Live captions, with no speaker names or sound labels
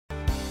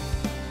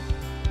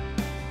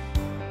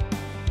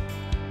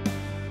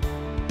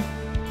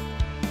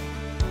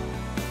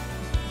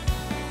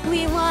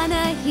We want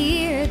to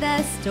hear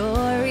the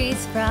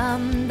stories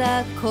from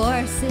the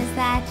courses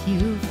that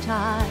you've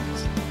taught.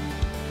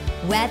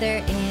 Whether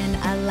in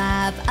a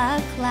lab,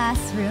 a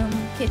classroom,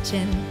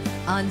 kitchen,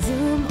 on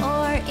Zoom,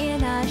 or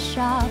in a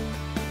shop.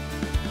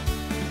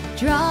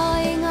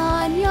 Drawing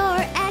on your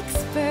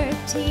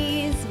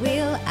expertise,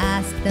 we'll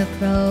ask the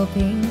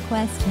probing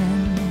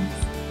questions.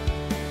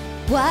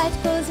 What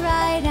goes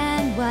right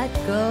and what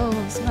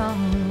goes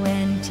wrong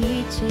when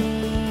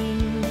teaching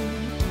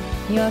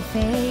your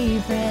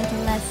favorite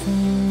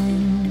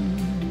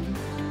lesson?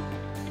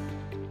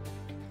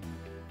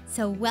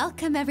 So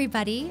welcome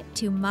everybody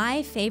to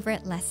My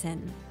Favorite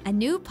Lesson, a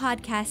new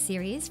podcast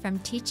series from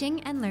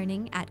Teaching and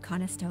Learning at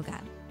Conestoga.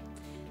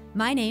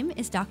 My name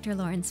is Dr.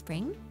 Lauren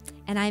Spring,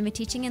 and I am a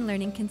teaching and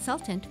learning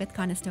consultant with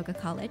Conestoga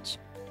College.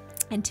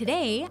 And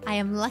today I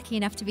am lucky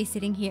enough to be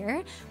sitting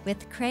here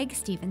with Craig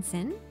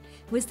Stephenson,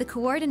 who is the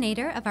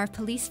coordinator of our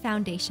Police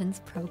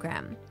Foundations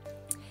program.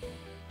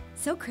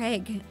 So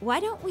Craig, why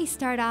don't we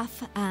start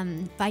off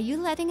by you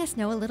letting us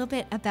know a little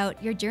bit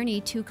about your journey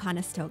to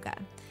Conestoga?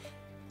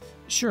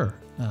 Sure.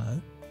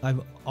 I've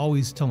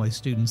always tell my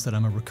students that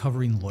I'm a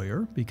recovering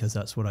lawyer because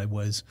that's what I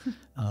was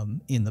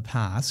in the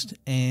past.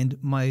 And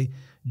my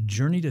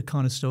journey to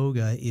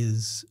Conestoga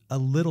is a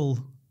little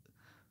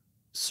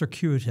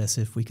circuitous,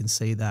 if we can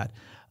say that.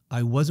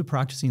 I was a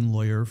practicing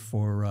lawyer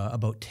for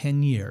about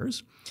 10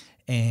 years,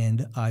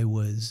 and I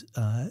was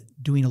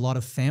doing a lot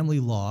of family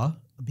law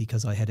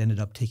because I had ended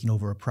up taking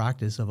over a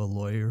practice of a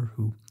lawyer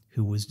who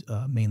was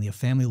mainly a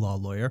family law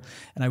lawyer,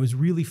 and I was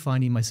really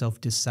finding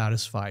myself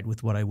dissatisfied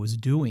with what I was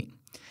doing.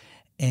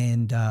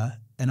 And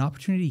an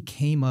opportunity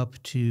came up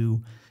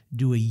to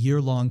do a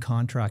year-long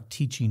contract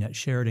teaching at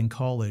Sheridan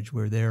College,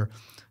 where their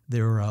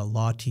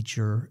law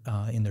teacher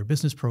in their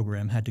business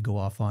program had to go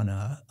off on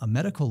a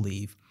medical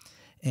leave.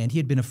 And he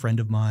had been a friend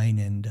of mine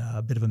and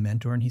a bit of a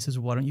mentor. And he says,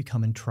 well, why don't you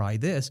come and try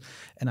this?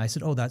 And I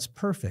said, oh, that's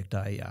perfect.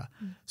 I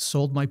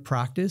sold my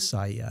practice.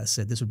 I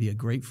said this would be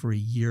great for a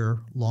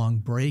year-long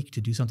break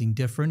to do something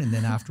different. And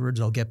then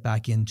afterwards, I'll get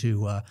back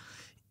into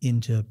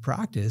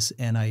practice.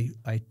 And I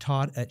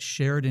taught at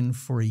Sheridan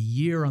for a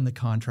year on the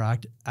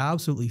contract,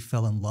 absolutely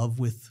fell in love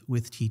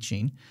with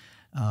teaching.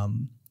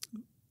 From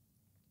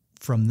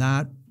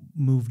that,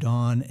 moved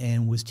on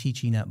and was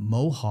teaching at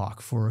Mohawk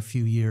for a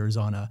few years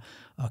on a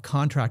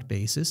contract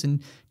basis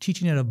and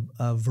teaching at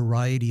a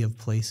variety of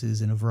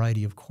places and a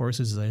variety of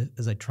courses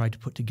as I tried to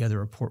put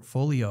together a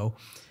portfolio.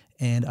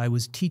 And I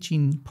was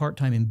teaching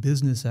part-time in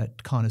business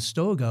at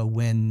Conestoga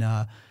when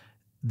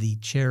the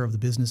chair of the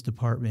business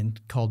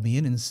department called me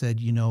in and said,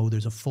 you know,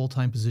 there's a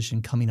full-time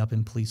position coming up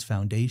in Police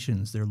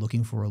Foundations. They're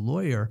looking for a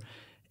lawyer,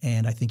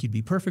 and I think you'd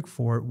be perfect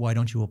for it. Why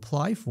don't you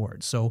apply for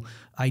it? So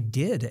I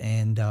did,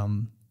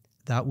 and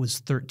that was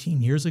 13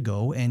 years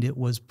ago, and it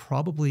was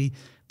probably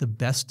the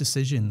best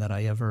decision that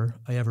I ever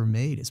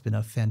made. It's been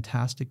a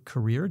fantastic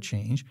career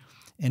change,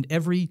 and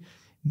every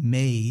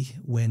May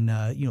when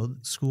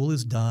school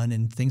is done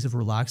and things have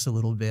relaxed a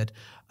little bit,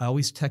 I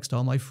always text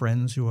all my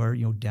friends who are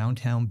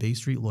downtown Bay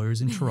Street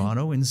lawyers in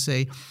Toronto and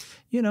say,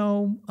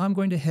 I'm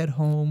going to head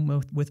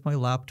home with my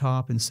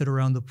laptop and sit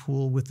around the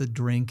pool with a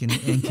drink and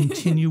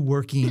continue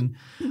working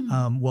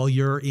while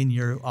you're in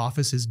your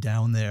offices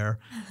down there.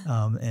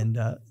 And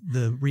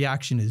the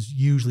reaction is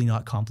usually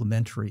not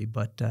complimentary,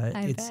 but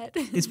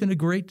it's been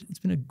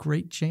a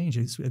great change.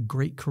 It's a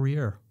great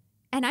career.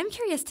 And I'm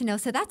curious to know,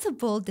 so that's a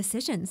bold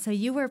decision. So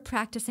you were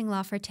practicing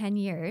law for 10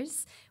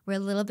 years, were a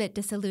little bit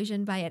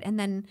disillusioned by it, and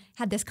then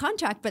had this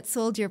contract but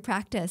sold your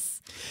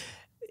practice.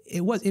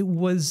 It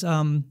was.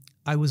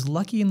 I was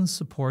lucky in the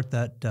support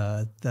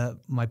that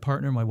my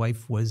partner, my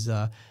wife, was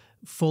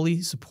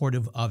fully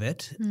supportive of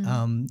it.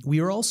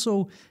 We were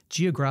also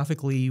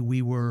geographically,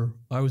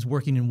 I was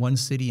working in one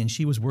city and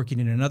she was working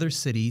in another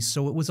city.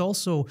 So it was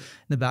also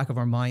in the back of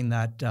our mind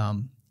that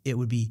it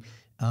would be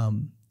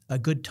a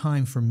good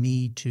time for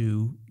me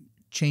to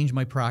change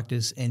my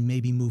practice and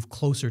maybe move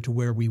closer to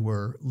where we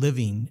were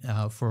living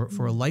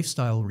for a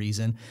lifestyle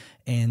reason.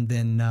 And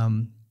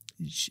then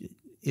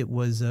it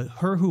was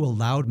her who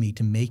allowed me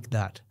to make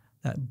that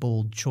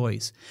bold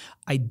choice.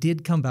 I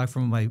did come back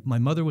from my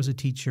mother was a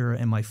teacher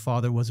and my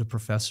father was a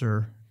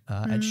professor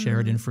at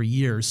Sheridan for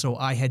years. So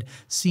I had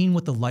seen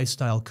what the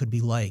lifestyle could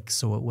be like.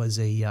 So it was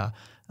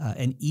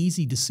an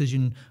easy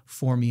decision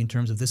for me in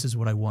terms of this is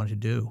what I want to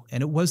do.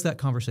 And it was that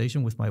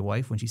conversation with my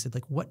wife when she said,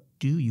 like, what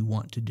do you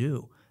want to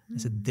do? I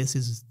said, this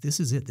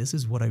is it. This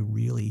is what I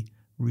really,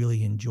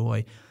 really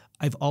enjoy.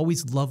 I've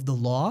always loved the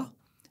law.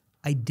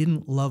 I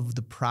didn't love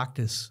the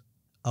practice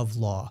of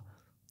law.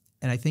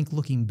 And I think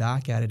looking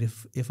back at it,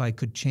 if I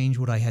could change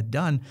what I had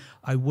done,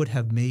 I would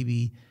have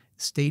maybe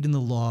stayed in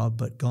the law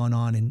but gone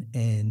on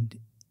and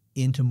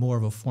into more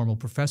of a formal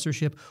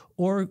professorship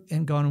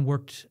and gone and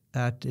worked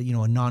at a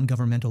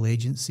non-governmental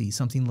agency,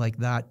 something like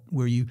that,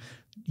 where you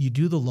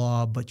do the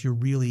law but you're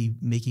really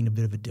making a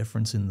bit of a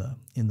difference in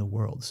the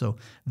world. So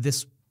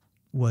this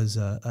was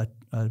a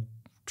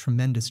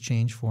tremendous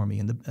change for me,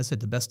 and as I said,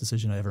 the best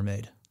decision I ever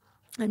made.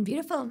 And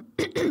beautiful,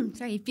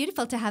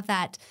 beautiful to have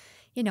that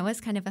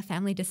was kind of a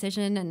family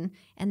decision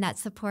and that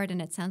support.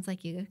 And it sounds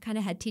like you kind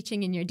of had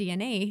teaching in your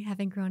DNA,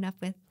 having grown up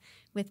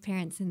with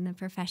parents in the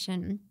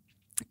profession.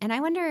 And I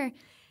wonder,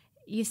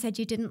 you said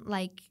you didn't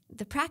like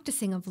the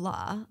practicing of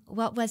law.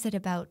 What was it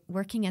about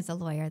working as a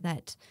lawyer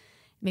that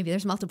maybe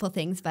there's multiple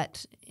things,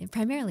 but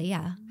primarily,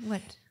 yeah,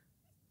 what?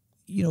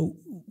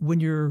 When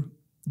you're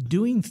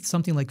doing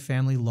something like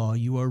family law,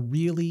 you are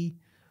really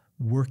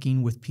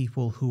working with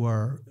people who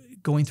are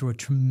going through a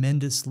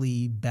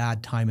tremendously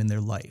bad time in their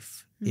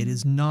life. It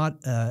is not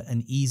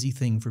an easy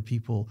thing for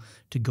people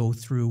to go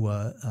through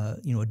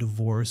a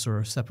divorce or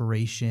a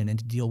separation and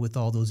to deal with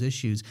all those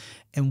issues.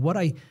 And what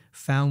I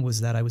found was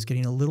that I was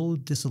getting a little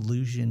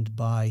disillusioned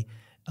by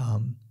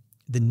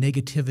the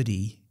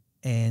negativity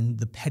and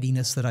the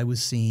pettiness that I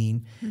was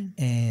seeing,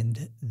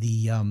 and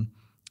the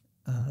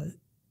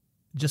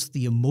just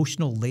the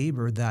emotional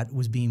labor that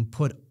was being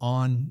put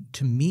on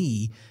to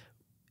me,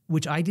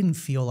 which I didn't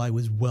feel I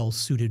was well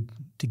suited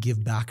to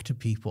give back to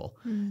people.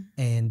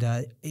 And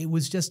it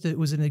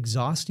was an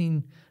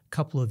exhausting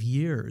couple of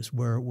years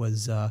where it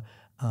was I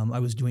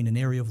was doing an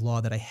area of law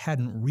that I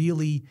hadn't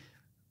really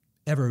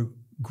ever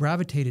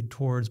gravitated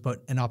towards,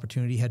 but an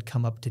opportunity had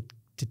come up to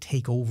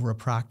take over a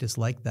practice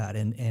like that.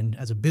 And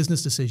as a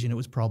business decision, it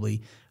was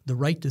probably the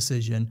right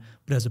decision,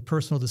 but as a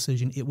personal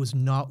decision, it was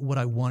not what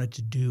I wanted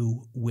to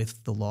do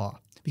with the law.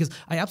 Because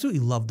I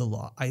absolutely love the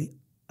law.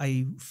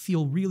 I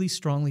feel really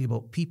strongly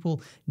about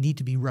people need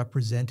to be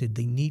represented.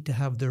 They need to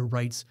have their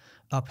rights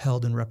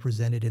upheld and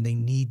represented, and they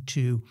need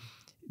to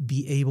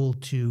be able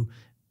to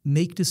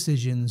make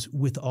decisions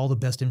with all the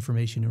best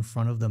information in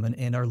front of them.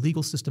 And our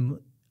legal system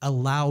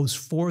allows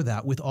for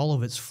that with all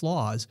of its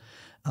flaws.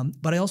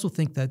 But I also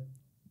think that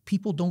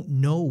people don't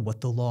know what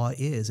the law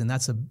is, and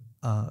that's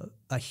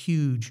a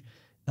huge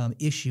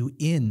issue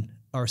in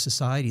our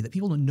society, that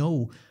people don't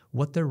know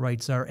what their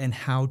rights are and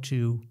how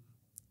to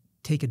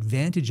take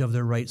advantage of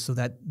their rights so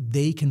that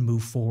they can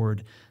move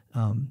forward,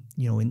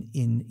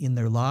 in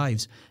their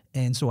lives.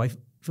 And so I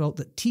felt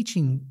that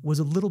teaching was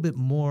a little bit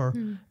more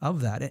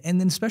of that. And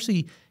then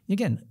especially,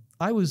 again,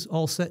 I was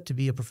all set to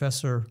be a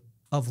professor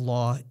of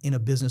law in a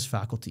business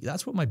faculty.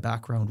 That's what my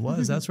background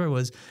was. That's where I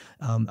was.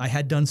 I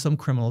had done some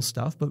criminal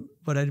stuff,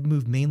 but I'd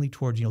moved mainly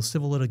towards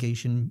civil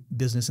litigation,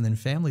 business, and then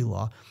family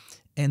law.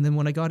 And then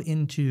when I got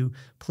into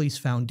police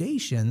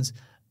foundations,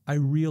 I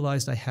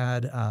realized I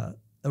had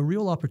a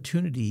real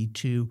opportunity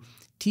to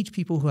teach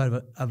people who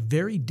have a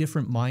very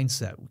different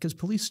mindset, because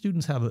police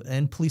students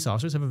and police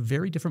officers have a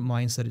very different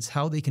mindset. It's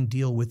how they can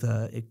deal with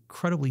an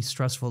incredibly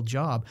stressful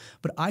job,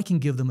 but I can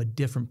give them a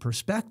different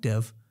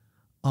perspective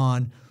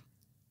on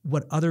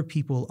what other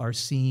people are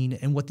seeing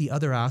and what the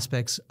other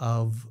aspects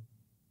of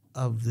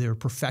their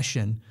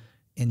profession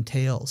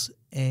entails.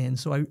 And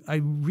so I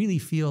really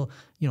feel,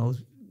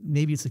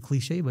 maybe it's a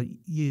cliche, but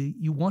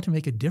you want to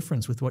make a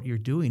difference with what you're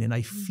doing. And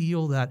I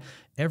feel that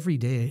every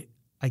day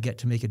I get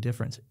to make a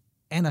difference.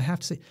 And I have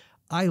to say,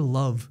 I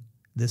love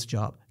this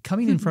job.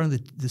 Coming in front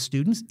of the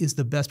students is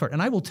the best part.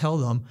 And I will tell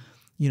them,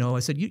 I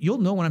said, you'll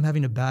know when I'm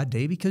having a bad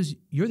day because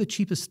you're the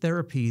cheapest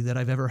therapy that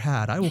I've ever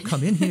had. I will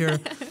come in here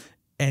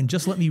and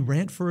just let me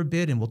rant for a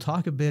bit, and we'll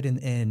talk a bit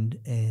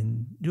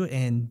and do it.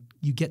 And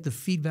you get the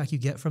feedback you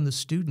get from the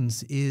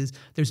students is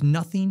there's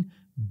nothing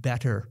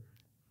better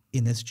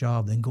in this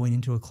job than going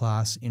into a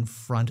class in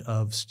front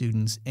of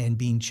students and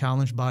being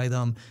challenged by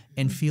them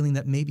and feeling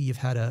that maybe you've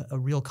had a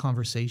real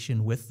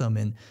conversation with them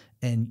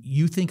and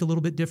you think a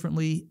little bit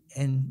differently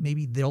and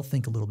maybe they'll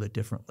think a little bit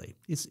differently.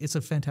 It's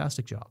a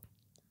fantastic job.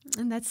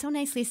 And that's so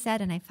nicely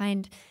said. And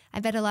I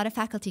bet a lot of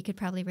faculty could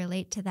probably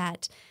relate to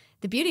that.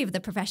 The beauty of the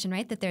profession,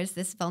 right? That there's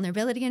this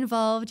vulnerability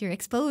involved. You're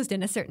exposed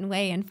in a certain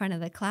way in front of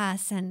the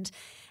class, and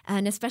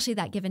especially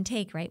that give and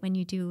take, right? When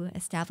you do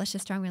establish a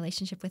strong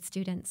relationship with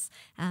students.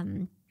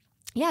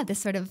 This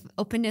sort of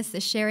openness, the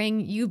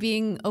sharing, you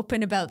being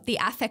open about the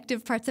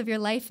affective parts of your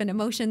life and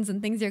emotions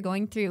and things you're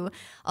going through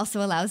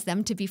also allows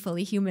them to be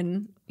fully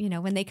human,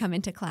 when they come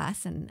into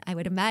class. And I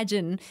would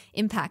imagine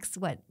impacts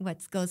what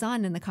goes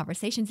on in the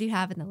conversations you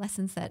have and the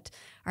lessons that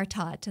are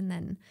taught and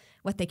then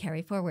what they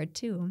carry forward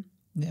too.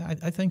 Yeah,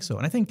 I think so.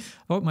 And I think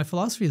my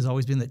philosophy has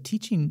always been that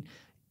teaching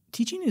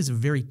is a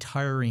very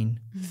tiring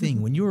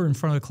thing. When you're in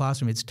front of a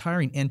classroom, it's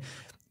tiring. And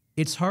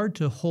it's hard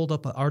to hold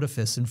up an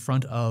artifice in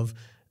front of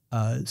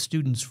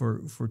students for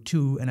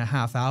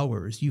 2.5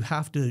 hours. You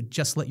have to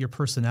just let your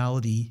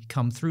personality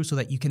come through so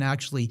that you can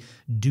actually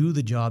do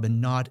the job and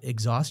not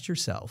exhaust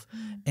yourself.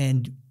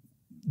 And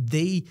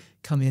they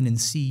come in and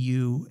see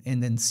you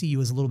and then see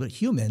you as a little bit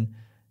human.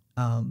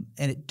 And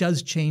it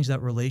does change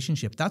that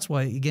relationship. That's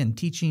why, again,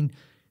 teaching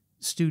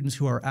students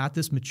who are at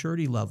this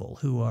maturity level,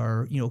 who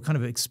are, kind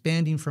of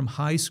expanding from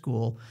high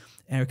school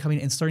and are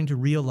coming and starting to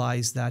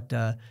realize that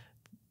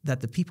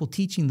the people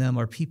teaching them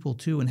are people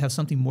too and have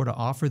something more to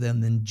offer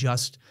them than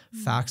just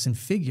facts and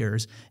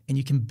figures. And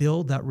you can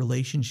build that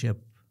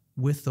relationship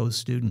with those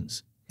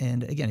students.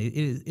 And again,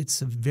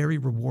 it's a very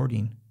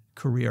rewarding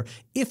career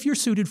if you're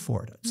suited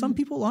for it. Some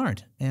people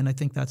aren't. And I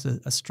think that's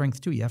a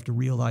strength too. You have to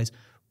realize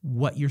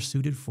what you're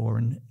suited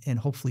for and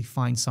hopefully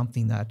find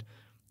something that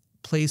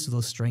plays to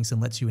those strengths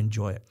and lets you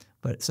enjoy it.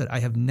 But it said, I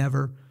have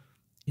never,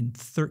 in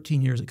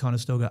 13 years at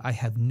Conestoga, I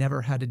have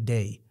never had a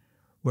day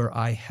where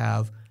I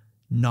have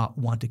not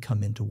want to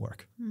come into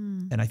work.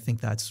 And I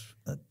think that's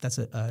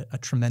a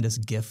tremendous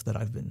gift that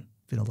I've been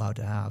allowed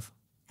to have.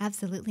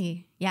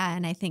 Absolutely. Yeah.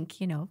 And I think,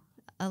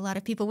 a lot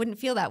of people wouldn't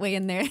feel that way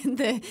in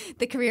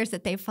the careers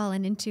that they've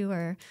fallen into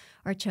or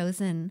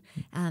chosen.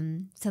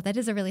 So that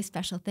is a really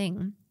special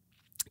thing.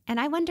 And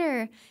I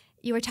wonder,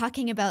 you were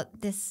talking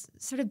about this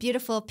sort of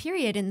beautiful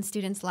period in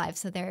students'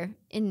 lives. So they're,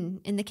 in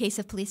the case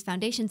of police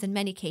foundations, in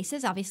many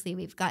cases, obviously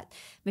we've got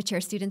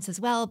mature students as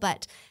well,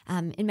 but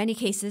in many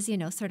cases,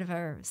 sort of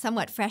are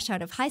somewhat fresh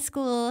out of high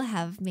school,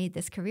 have made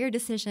this career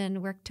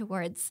decision, work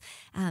towards,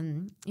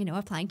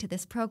 applying to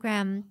this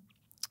program.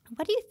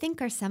 What do you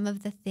think are some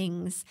of the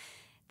things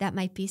that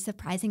might be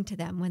surprising to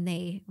them when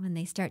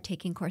they start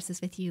taking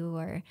courses with you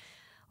or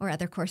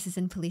other courses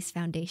in police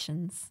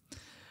foundations?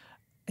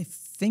 I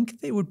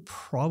think they would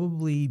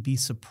probably be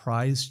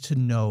surprised to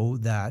know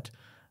that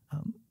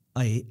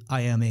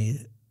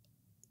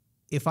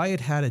if I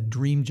had a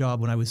dream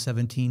job when I was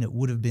 17, it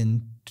would have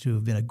been to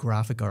have been a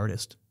graphic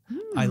artist.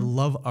 I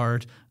love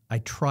art. I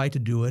try to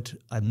do it.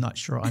 I'm not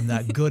sure I'm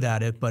that good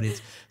at it, but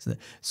it's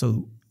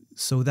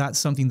so that's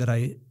something that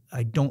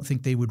I don't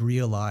think they would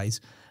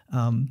realize.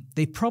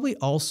 They probably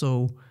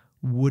also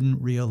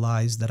wouldn't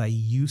realize that I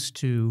used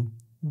to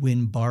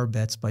win bar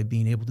bets by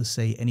being able to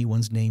say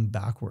anyone's name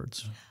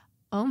backwards.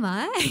 Oh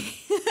my.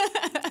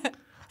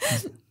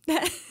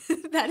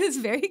 That is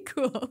very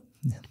cool.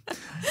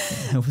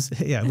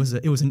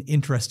 It was an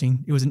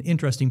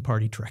interesting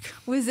party trick.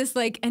 Was this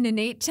like an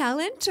innate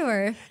talent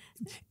or?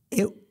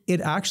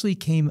 It actually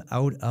came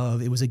out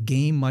of, it was a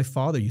game my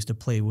father used to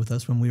play with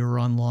us when we were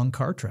on long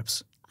car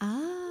trips.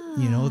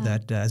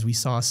 That as we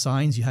saw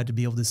signs, you had to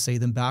be able to say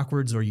them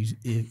backwards, or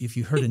if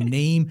you heard a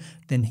name,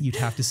 then you'd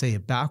have to say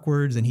it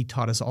backwards. And he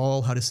taught us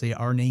all how to say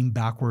our name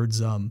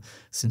backwards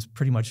since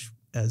pretty much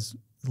as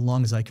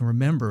long as I can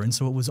remember. And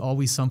so it was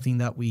always something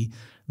that we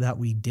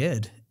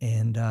did.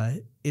 And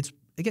it's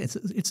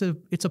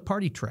a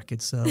party trick.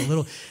 It's a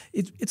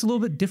little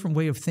bit different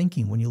way of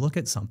thinking when you look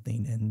at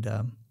something,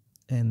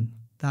 and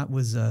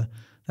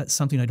that's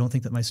something I don't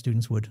think that my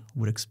students would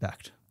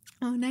expect.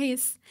 Oh,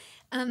 nice.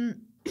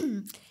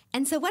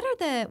 And so what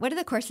are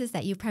the courses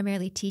that you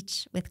primarily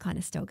teach with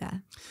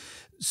Conestoga?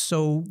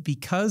 So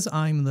because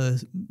I'm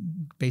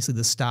basically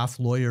the staff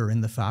lawyer in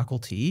the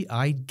faculty,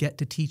 I get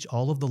to teach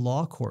all of the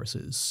law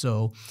courses.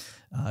 So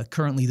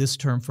currently this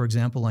term, for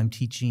example, I'm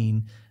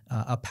teaching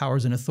a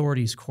powers and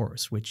authorities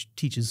course, which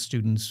teaches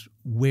students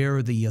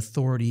where the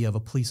authority of a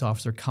police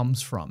officer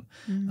comes from.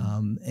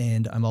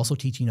 And I'm also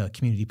teaching a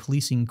community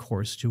policing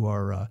course to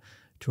our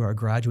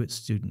graduate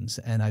students,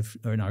 and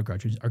our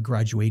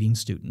graduating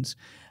students.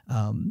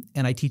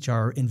 And I teach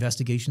our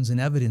investigations and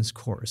evidence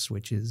course,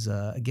 which is,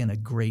 again, a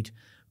great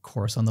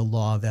course on the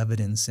law of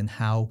evidence and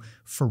how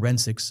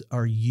forensics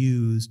are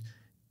used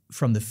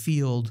from the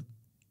field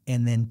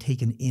and then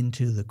taken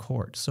into the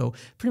court. So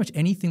pretty much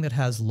anything that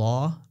has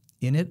law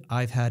in it,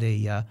 I've had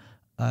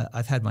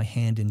my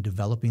hand in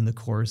developing the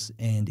course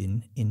and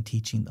in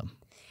teaching them.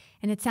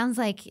 And it sounds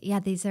like,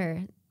 these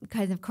are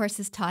kind of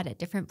courses taught at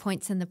different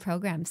points in the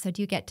program. So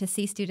do you get to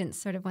see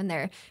students sort of when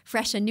they're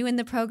fresh and new in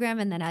the program,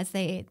 and then as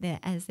they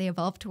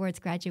evolve towards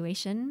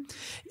graduation?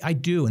 I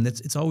do, and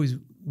it's always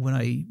when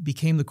I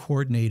became the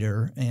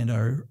coordinator, and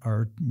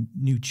our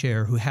new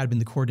chair, who had been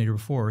the coordinator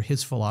before,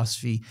 his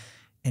philosophy,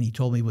 and he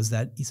told me, was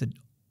that he said,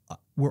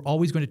 we're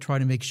always going to try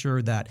to make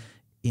sure that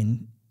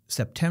in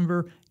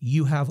September,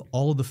 you have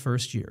all of the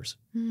first years.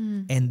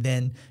 And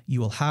then you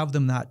will have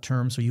them that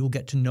term, so you will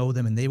get to know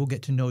them and they will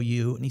get to know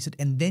you. And he said,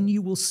 and then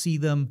you will see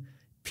them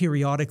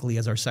periodically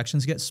as our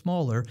sections get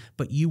smaller,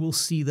 but you will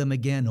see them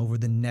again over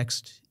the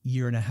next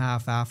year and a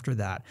half after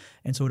that.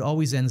 And so it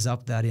always ends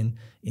up that in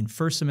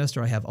first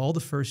semester, I have all the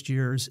first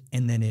years,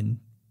 and then in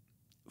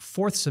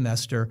fourth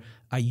semester,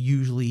 I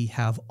usually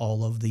have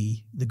all of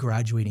the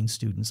graduating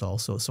students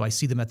also. So I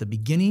see them at the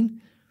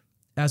beginning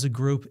as a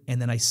group,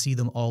 and then I see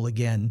them all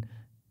again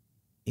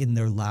in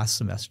their last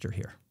semester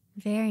here.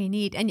 Very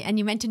neat. And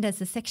you mentioned as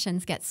the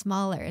sections get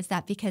smaller, is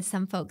that because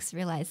some folks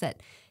realize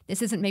that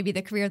this isn't maybe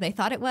the career they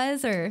thought it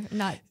was, or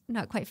not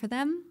quite for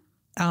them?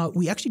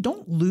 We actually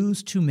don't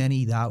lose too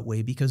many that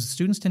way, because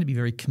students tend to be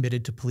very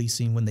committed to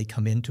policing when they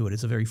come into it.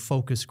 It's a very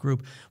focused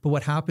group. But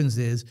what happens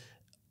is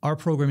our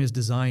program is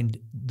designed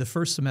the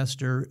first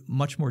semester,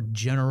 much more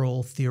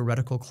general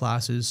theoretical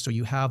classes, so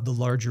you have the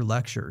larger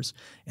lectures.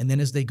 And then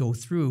as they go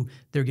through,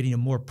 they're getting a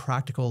more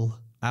practical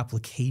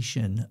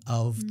application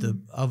of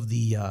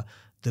the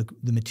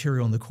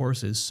material in the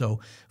courses.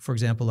 So, for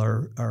example,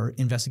 our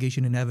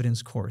investigation and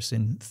evidence course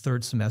in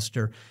third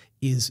semester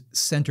is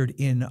centered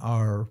in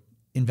our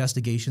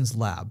investigations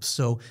lab.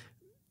 So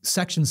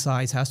section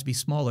size has to be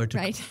smaller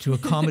to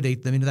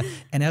accommodate them into that.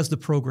 And as the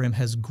program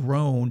has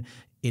grown,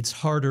 it's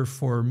harder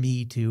for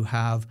me to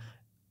have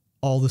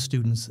all the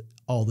students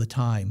all the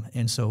time.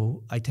 And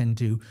so I tend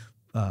to,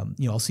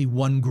 I'll see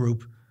one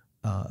group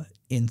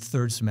in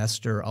third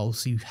semester, I'll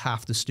see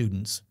half the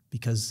students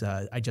because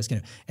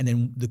and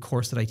then the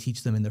course that I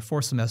teach them in their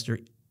fourth semester,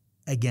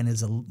 again,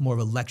 is more of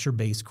a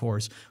lecture-based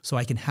course, so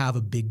I can have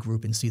a big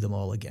group and see them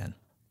all again.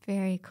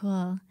 Very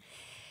cool.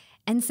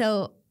 And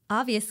so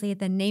obviously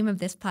the name of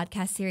this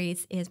podcast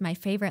series is My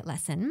Favorite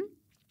Lesson,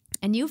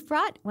 and you've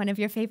brought one of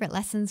your favorite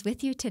lessons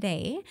with you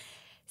today.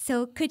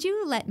 So could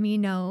you let me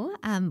know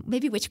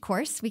maybe which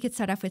course? We could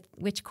start off with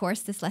which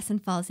course this lesson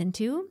falls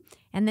into,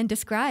 and then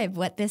describe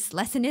what this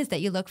lesson is that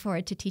you look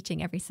forward to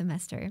teaching every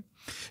semester.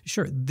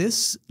 Sure.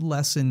 This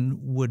lesson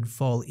would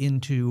fall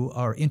into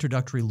our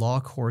introductory law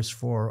course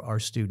for our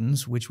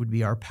students, which would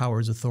be our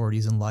Powers,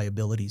 Authorities, and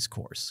Liabilities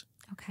course.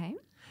 Okay.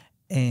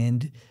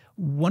 And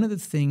one of the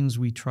things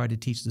we try to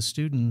teach the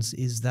students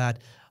is that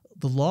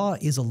the law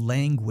is a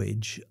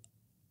language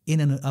in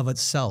and of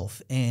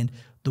itself, and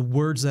the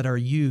words that are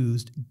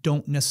used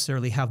don't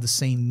necessarily have the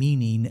same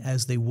meaning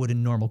as they would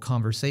in normal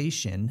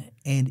conversation.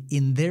 And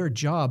in their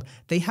job,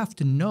 they have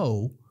to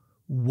know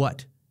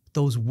what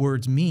those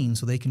words mean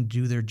so they can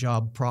do their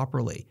job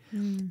properly.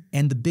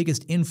 And the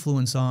biggest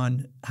influence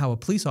on how a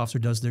police officer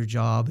does their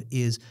job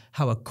is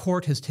how a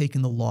court has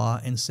taken the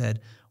law and said,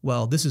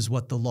 well, this is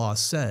what the law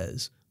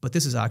says, but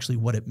this is actually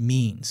what it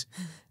means.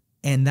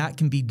 And that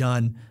can be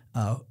done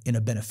in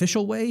a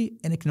beneficial way,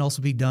 and it can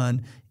also be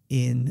done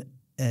in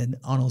an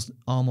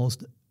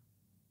almost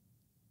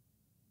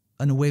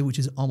in a way which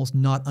is almost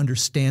not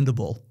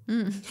understandable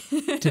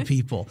to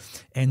people.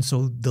 And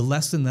so the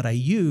lesson that I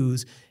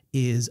use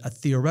is a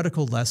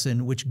theoretical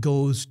lesson which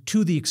goes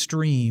to the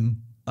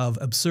extreme of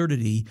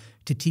absurdity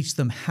to teach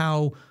them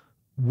how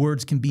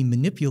words can be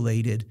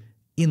manipulated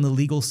in the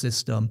legal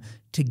system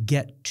to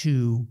get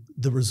to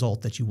the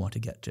result that you want to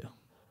get to.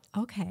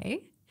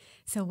 Okay.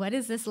 So what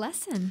is this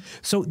lesson?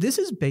 So this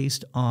is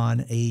based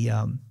on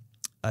a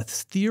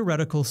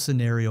theoretical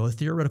scenario, a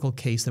theoretical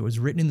case that was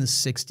written in the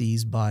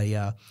 60s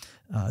by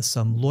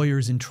some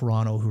lawyers in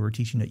Toronto who were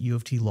teaching at U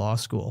of T Law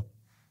School,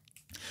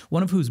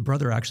 one of whose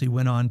brother actually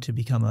went on to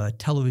become a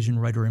television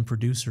writer and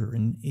producer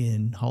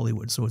in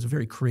Hollywood. So it was a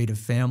very creative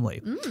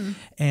family.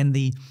 And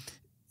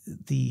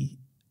the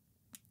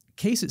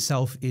case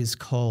itself is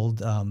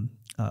called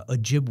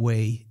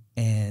Ojibwe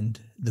and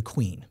the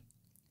Queen.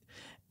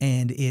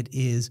 And it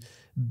is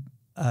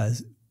a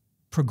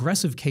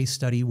progressive case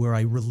study where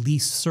I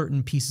release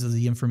certain pieces of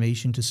the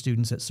information to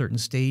students at certain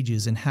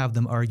stages and have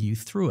them argue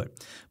through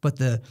it. But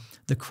the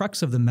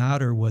crux of the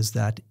matter was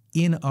that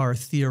in our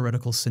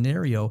theoretical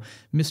scenario,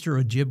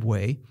 Mr.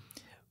 Ojibwe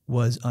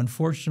was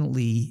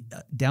unfortunately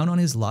down on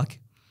his luck.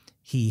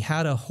 He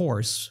had a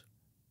horse,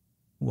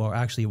 well,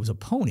 actually it was a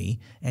pony,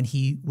 and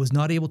he was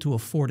not able to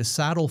afford a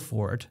saddle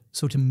for it.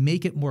 So to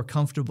make it more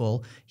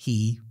comfortable,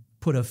 he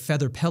put a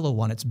feather pillow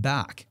on its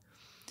back.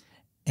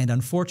 And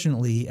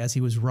unfortunately, as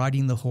he was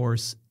riding the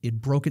horse,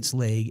 it broke its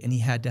leg and he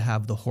had to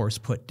have the horse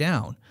put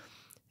down.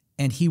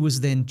 And he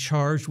was then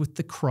charged with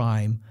the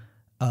crime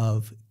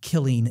of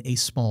killing a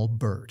small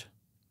bird.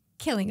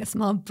 Killing a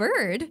small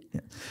bird? Yeah.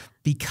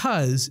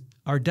 Because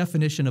our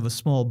definition of a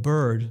small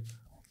bird,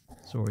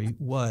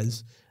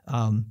 was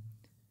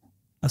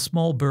a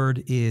small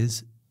bird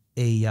is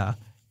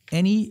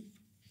any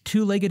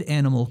two-legged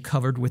animal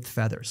covered with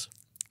feathers.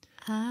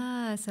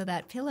 Ah, so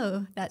that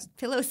pillow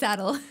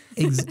saddle.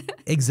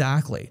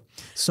 Exactly.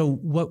 So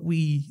what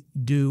we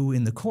do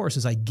in the course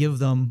is I give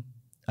them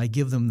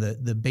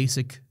the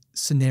basic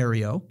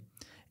scenario,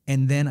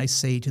 and then I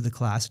say to the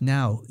class,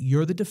 now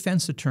you're the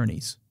defense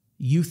attorneys.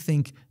 You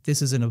think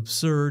this is an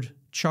absurd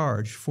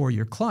charge for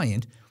your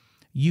client.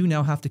 You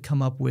now have to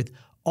come up with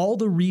all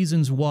the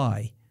reasons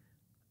why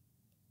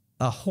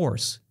a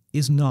horse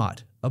is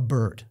not a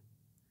bird.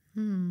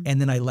 And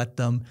then I let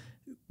them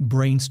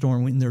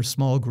brainstorm in their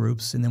small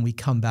groups, and then we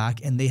come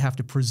back and they have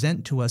to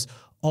present to us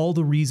all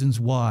the reasons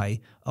why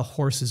a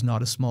horse is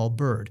not a small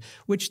bird,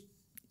 which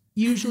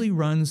usually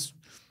runs,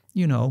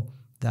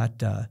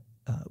 that,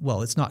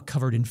 it's not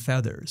covered in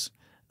feathers.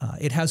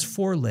 It has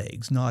 4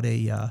 legs, not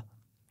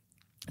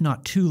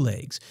 2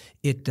 legs.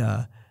 It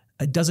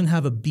doesn't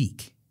have a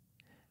beak.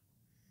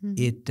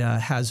 It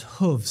has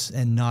hooves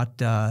and not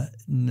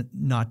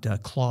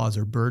claws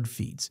or bird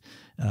feet.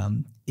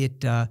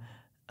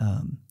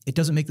 It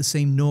doesn't make the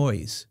same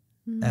noise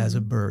as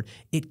a bird.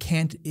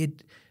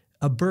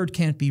 A bird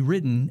can't be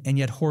ridden, and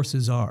yet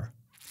horses are.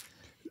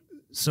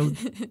 So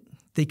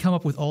they come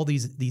up with all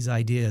these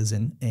ideas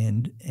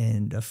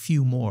and a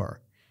few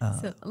more.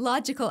 So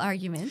logical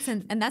arguments,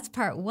 and that's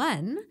part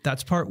one.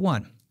 That's part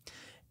one.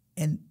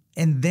 And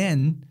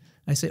then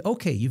I say,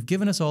 okay, you've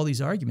given us all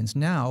these arguments.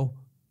 Now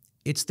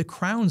it's the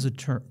Crown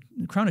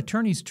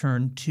Attorney's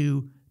turn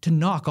to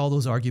knock all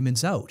those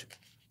arguments out.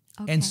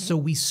 Okay. And so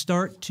we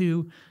start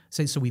to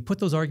say, so we put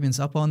those arguments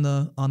up on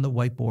the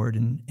whiteboard,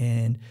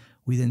 and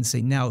we then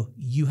say, now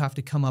you have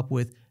to come up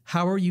with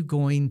how are you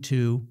going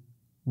to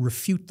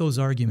refute those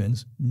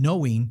arguments,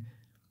 knowing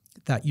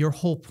that your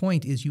whole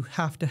point is you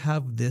have to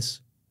have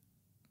this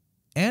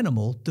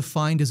animal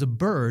defined as a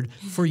bird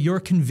for your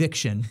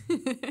conviction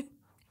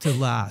to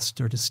last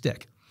or to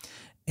stick.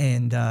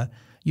 And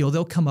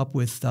they'll come up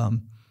with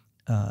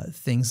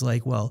things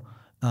like,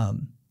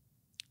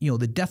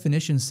 the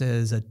definition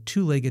says a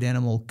two-legged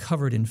animal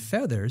covered in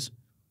feathers,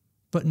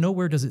 but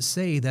nowhere does it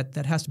say that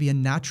that has to be a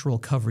natural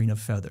covering of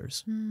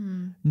feathers.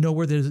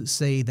 Nowhere does it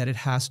say that it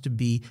has to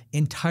be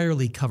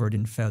entirely covered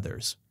in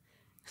feathers.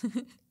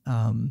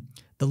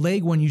 The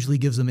leg one usually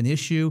gives them an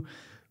issue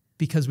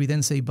because we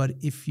then say, but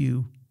if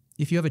you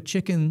have a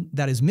chicken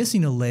that is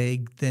missing a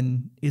leg,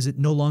 then is it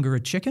no longer a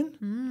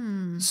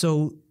chicken?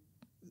 So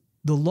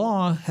the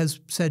law has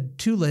said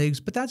 2 legs,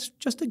 but that's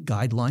just a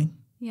guideline.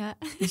 Yeah.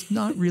 It's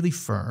not really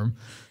firm.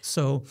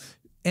 So,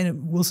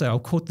 and we'll say, I'll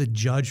quote the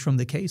judge from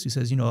the case who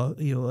says,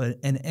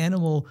 an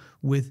animal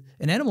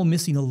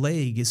missing a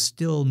leg is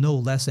still no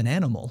less an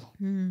animal.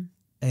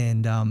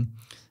 And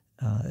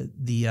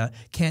you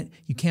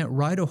can't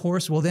ride a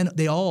horse. Well, then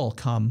they all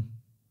come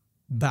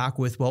back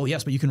with, well,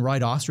 yes, but you can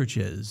ride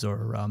ostriches,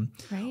 or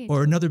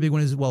another big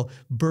one is, well,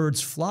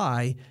 birds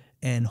fly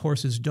and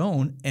horses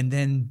don't. And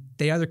then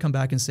they either come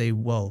back and say,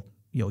 well,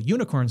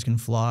 unicorns can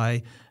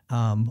fly,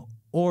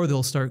 or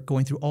they'll start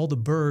going through all the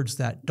birds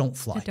that don't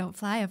fly. That don't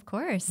fly, of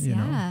course. You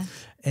know?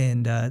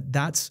 And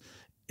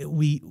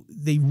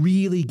they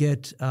really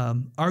get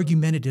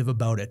argumentative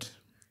about it.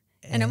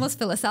 And almost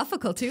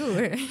philosophical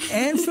too.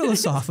 And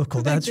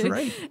philosophical, that's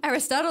right.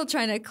 Aristotle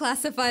trying to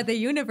classify the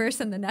universe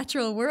and the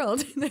natural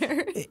world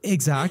there.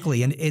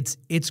 Exactly. And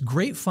it's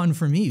great fun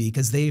for me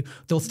because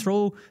they'll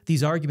throw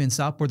these arguments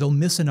up, or they'll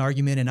miss an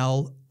argument and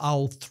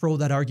I'll throw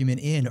that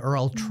argument in, or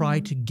I'll try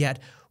to get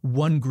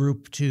one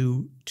group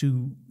to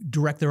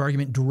direct their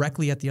argument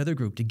directly at the other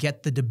group, to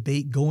get the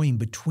debate going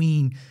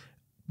between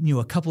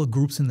a couple of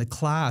groups in the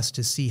class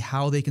to see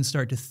how they can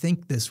start to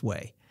think this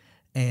way.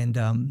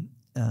 And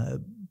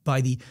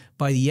by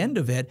the end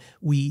of it,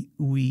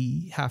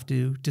 we have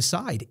to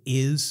decide,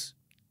 is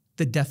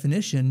the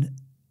definition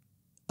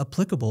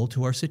applicable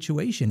to our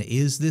situation?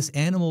 Is this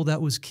animal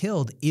that was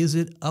killed, is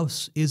it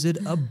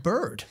a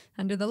bird?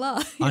 Under the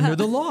law. Under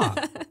the law.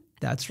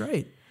 That's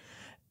right.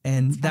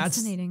 And that's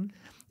fascinating.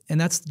 And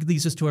that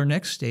leads us to our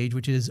next stage,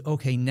 which is,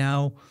 okay,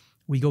 now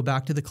we go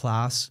back to the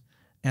class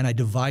and I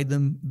divide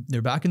them.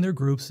 They're back in their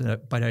groups,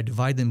 but I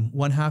divide them.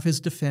 One half is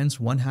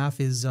defense, one half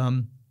is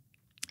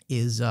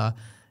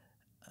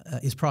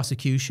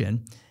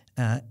prosecution.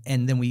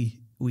 And then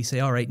we say,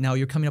 all right, now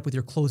you're coming up with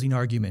your closing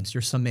arguments,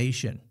 your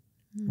summation,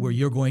 where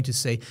you're going to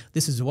say,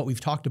 this is what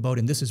we've talked about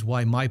and this is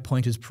why my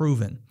point is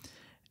proven.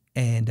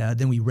 And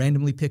then we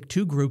randomly pick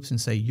 2 groups and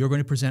say, you're going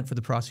to present for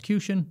the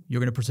prosecution, you're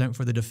going to present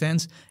for the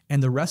defense,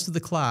 and the rest of the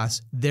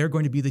class, they're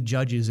going to be the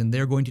judges and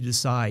they're going to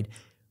decide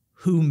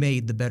who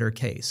made the better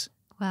case.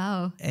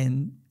 Wow.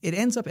 And it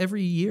ends up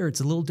every year, it's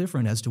a little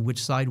different as to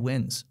which side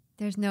wins.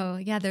 There's no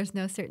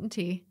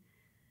certainty.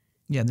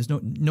 Yeah, there's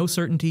no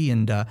certainty,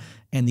 and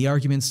the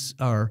arguments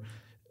are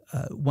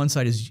one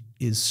side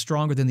is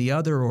stronger than the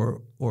other,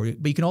 or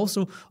but you can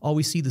also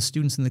always see the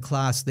students in the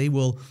class.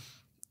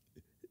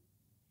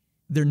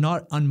 They're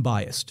not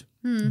unbiased.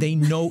 They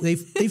know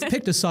they've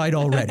picked a side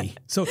already,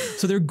 so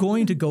they're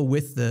going to go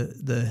with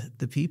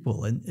the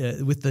people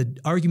and with the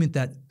argument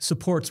that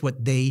supports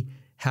what they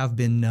have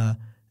been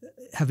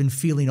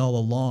feeling all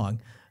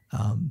along.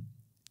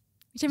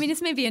 Which, I mean,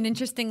 this may be an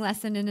interesting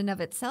lesson in and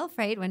of itself,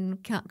 right? When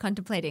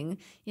contemplating,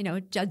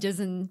 judges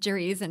and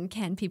juries, and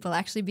can people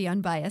actually be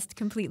unbiased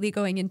completely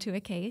going into a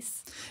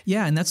case?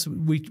 Yeah, and that's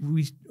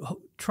we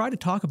try to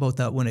talk about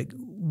that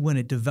when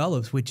it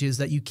develops, which is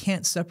that you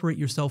can't separate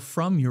yourself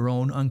from your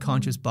own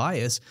unconscious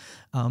bias,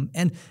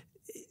 and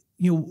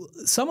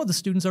some of the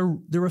students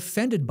they're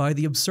offended by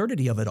the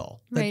absurdity of it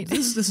all. Right.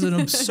 This is an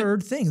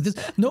absurd thing.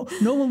 No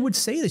one would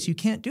say this. You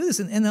can't do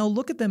this. And they'll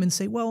look at them and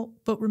say, well,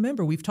 but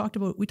remember, we talked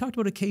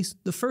about a case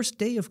the first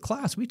day of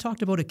class. We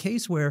talked about a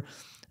case where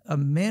a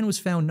man was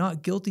found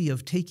not guilty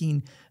of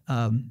taking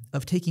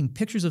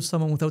pictures of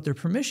someone without their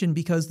permission,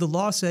 because the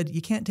law said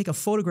you can't take a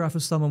photograph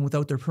of someone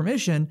without their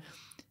permission.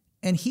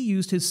 And he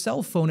used his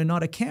cell phone and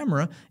not a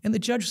camera. And the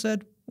judge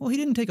said, well, he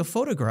didn't take a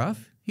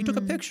photograph. He took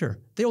a picture.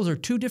 Those are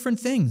 2 different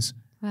things.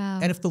 Wow.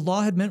 And if the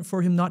law had meant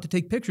for him not to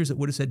take pictures, it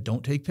would have said,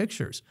 don't take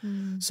pictures.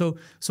 So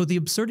the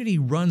absurdity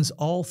runs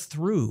all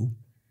through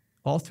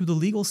the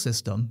legal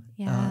system,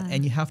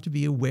 and you have to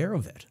be aware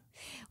of it.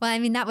 Well, I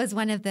mean, that was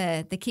one of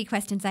the key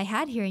questions I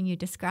had hearing you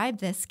describe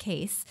this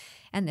case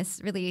and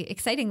this really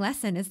exciting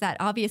lesson, is that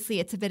obviously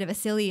it's a bit of a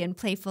silly and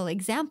playful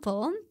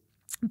example,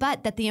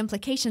 but that the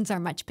implications are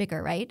much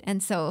bigger, right?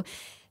 And so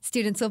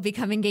students will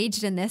become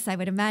engaged in this, I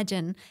would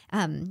imagine,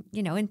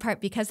 in part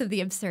because of the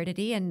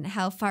absurdity and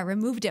how far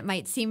removed it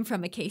might seem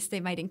from a case they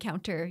might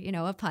encounter,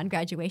 upon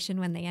graduation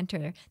when they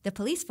enter the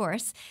police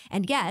force.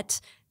 And yet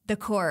the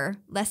core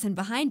lesson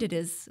behind it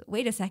is,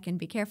 wait a second,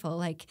 be careful.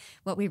 Like,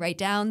 what we write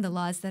down, the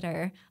laws that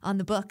are on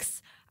the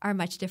books are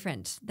much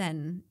different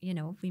than,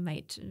 we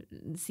might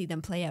see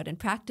them play out in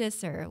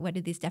practice, or what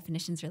do these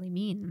definitions really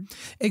mean?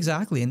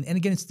 Exactly. And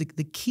again, it's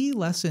the key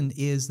lesson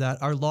is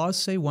that our laws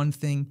say one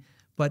thing,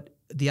 but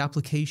the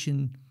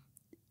application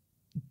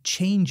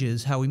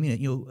changes how we mean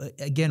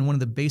it. Again, one of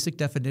the basic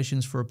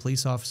definitions for a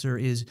police officer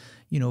is,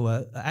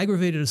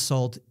 aggravated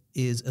assault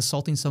is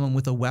assaulting someone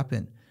with a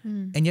weapon.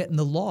 And yet in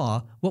the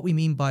law, what we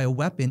mean by a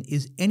weapon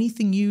is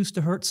anything used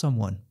to hurt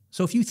someone.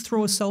 So if you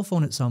throw a cell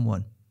phone at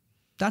someone,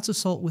 that's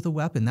assault with a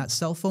weapon. That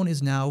cell phone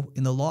is now,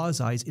 in the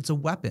law's eyes, it's a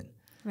weapon.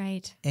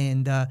 Right.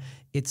 And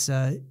it's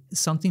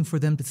something for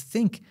them to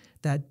think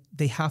that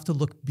they have to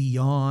look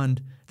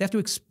beyond, they have to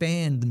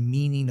expand the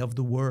meaning of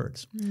the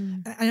words.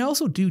 And I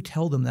also do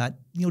tell them that,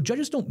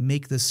 judges don't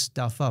make this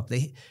stuff up.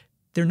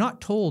 They're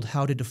not told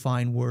how to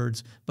define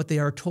words, but they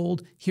are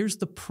told, here's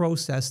the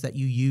process that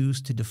you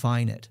use to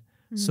define it.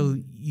 So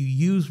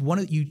you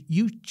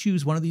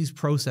choose one of these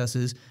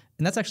processes,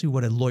 and that's actually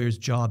what a lawyer's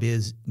job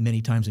is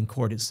many times in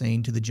court. It's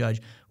saying to the judge,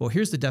 well,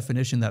 here's the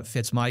definition that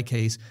fits my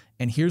case,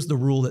 and here's the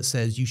rule that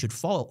says you should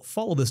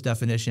follow this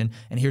definition,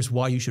 and here's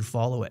why you should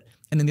follow it.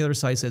 And then the other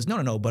side says,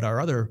 no, but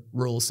our other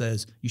rule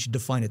says you should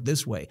define it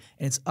this way.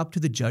 And it's up to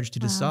the judge to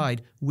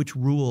decide which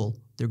rule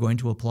they're going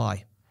to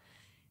apply.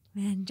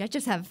 Man,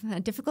 judges have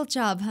a difficult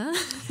job, huh?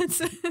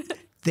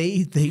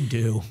 They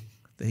do.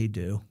 They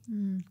do.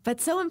 But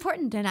so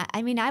important. And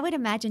I would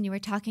imagine you were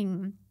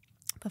talking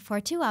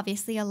before too.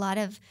 Obviously, a lot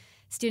of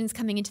students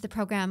coming into the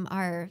program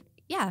are,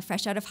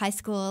 fresh out of high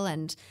school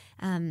and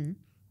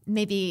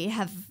maybe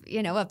have,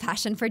 a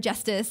passion for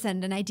justice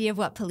and an idea of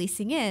what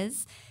policing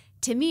is.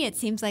 To me, it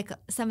seems like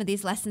some of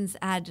these lessons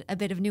add a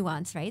bit of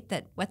nuance, right?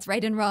 That what's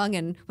right and wrong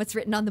and what's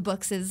written on the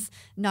books is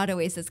not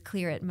always as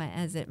clear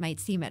as it might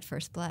seem at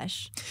first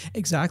blush.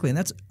 Exactly.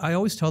 And I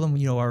always tell them,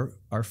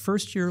 our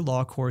first year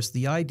law course,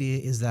 the idea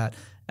is that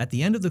at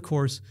the end of the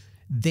course,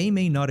 they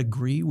may not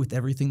agree with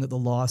everything that the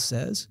law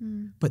says,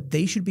 but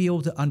they should be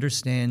able to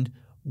understand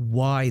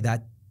why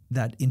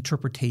that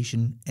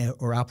interpretation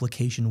or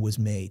application was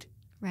made.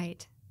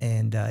 Right.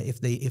 And if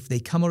they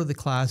come out of the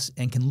class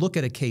and can look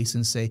at a case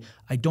and say,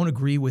 I don't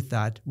agree with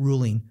that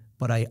ruling,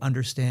 but I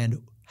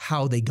understand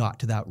how they got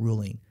to that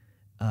ruling,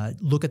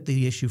 look at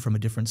the issue from a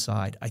different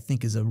side, I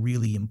think is a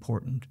really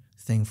important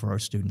thing for our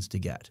students to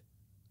get.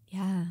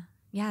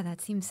 Yeah,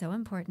 that seems so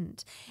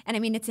important.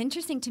 And it's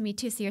interesting to me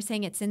too. So you're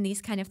saying it's in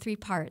these kind of 3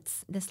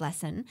 parts, this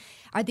lesson.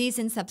 Are these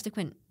in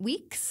subsequent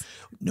weeks?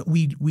 No,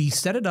 we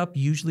set it up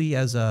usually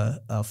as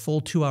a full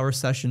 2-hour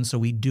session. So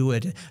we do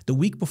it the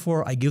week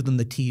before. I give them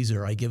the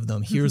teaser. I give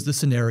them, here's the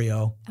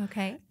scenario.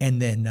 Okay.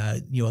 And then,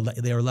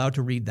 they're allowed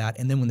to read that.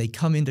 And then when they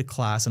come into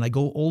class, and I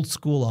go old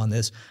school on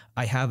this,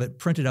 I have it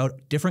printed out,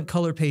 different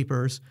color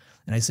papers.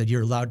 And I said,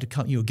 you're allowed to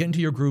come, get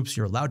into your groups.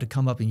 You're allowed to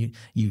come up and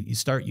you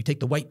take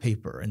the white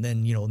paper, and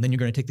then, and then you're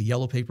going to take the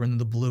yellow paper and then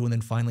the blue, and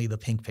then finally the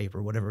pink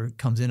paper, whatever it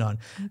comes in on.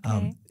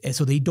 Okay. And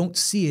so they don't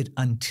see it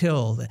and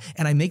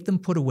I make them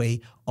put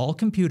away all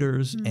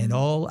computers and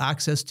all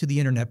access to the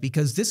internet,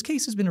 because this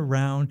case has been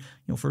around,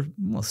 for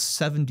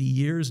 70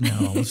 years now,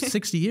 almost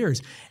 60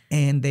 years.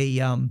 And they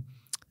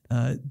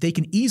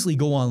can easily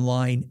go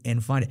online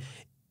and find it.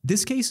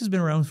 This case has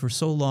been around for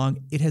so long,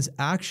 it has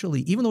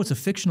actually, even though it's a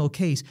fictional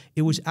case,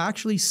 it was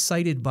actually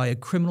cited by a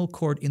criminal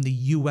court in the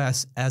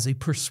U.S. as a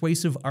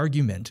persuasive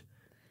argument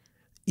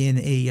in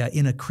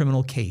a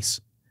criminal case.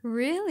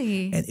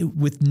 Really? And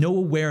with no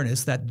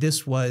awareness that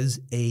this was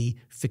a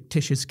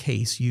fictitious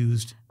case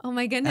used. Oh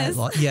my goodness.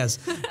 Yes.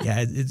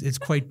 Yeah, it's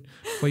quite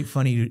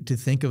funny to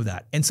think of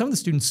that. And some of the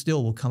students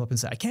still will come up and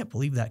say, I can't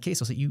believe that case.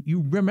 I'll say,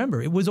 you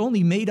remember, it was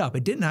only made up.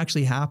 It didn't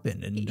actually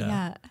happen. And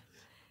yeah.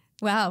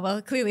 Wow.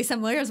 Well, clearly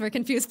some lawyers were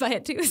confused by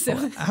it too.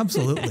 So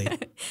absolutely.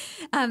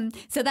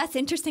 So that's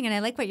interesting. And I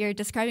like what you're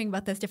describing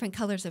about those different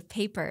colors of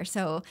paper.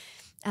 So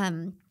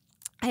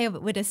I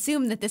would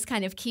assume that this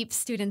kind of keeps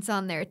students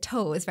on their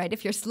toes, right?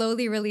 If you're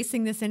slowly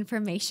releasing this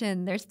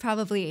information, there's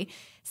probably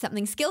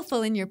something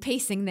skillful in your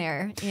pacing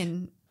there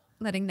in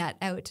letting that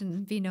out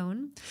and be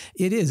known.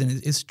 It is. And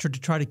it's to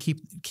try to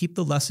keep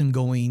the lesson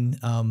going,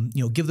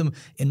 give them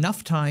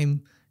enough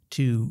time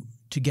to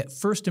get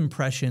first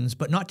impressions,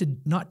 but not to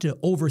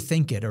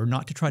overthink it or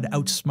not to try to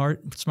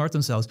outsmart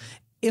themselves.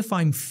 If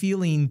I'm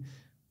feeling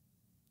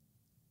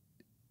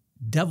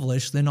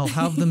devilish, then I'll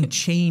have them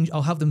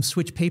I'll have them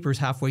switch papers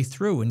halfway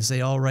through and say,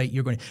 all right,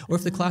 you're going to, or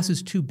if the class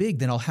is too big,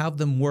 then I'll have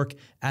them work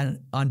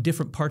on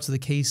different parts of the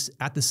case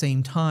at the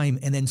same time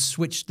and then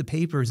switch the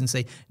papers and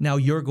say, now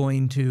you're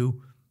going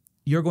to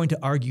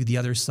argue the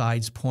other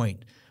side's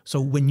point. So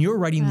when you're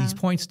writing these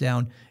points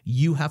down,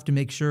 you have to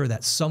make sure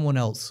that someone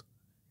else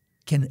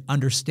can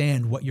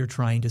understand what you're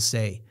trying to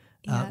say,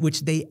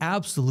 which they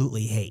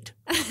absolutely hate.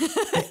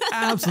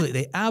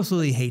 They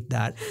absolutely hate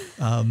that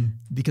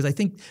because I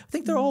think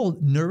they're all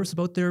nervous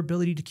about their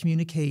ability to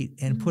communicate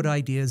and put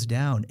ideas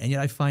down, and yet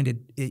I find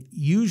it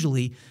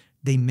usually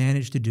they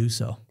manage to do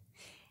so.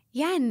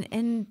 Yeah,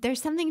 and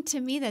there's something to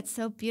me that's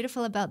so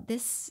beautiful about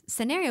this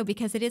scenario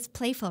because it is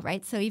playful,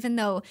 right? So even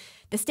though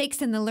the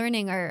stakes in the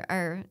learning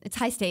are it's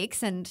high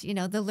stakes and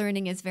the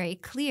learning is very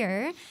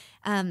clear.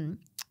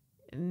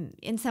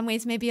 In some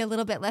ways maybe a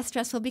little bit less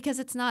stressful because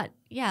it's not,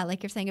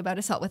 like you're saying about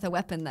assault with a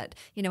weapon that,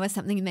 is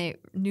something you may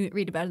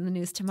read about in the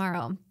news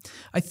tomorrow.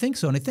 I think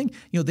so. And I think,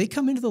 they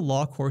come into the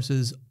law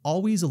courses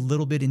always a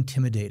little bit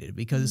intimidated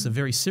because it's a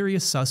very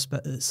serious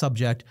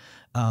subject.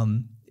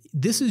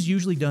 This is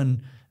usually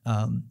done,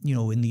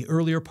 in the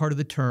earlier part of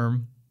the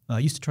term.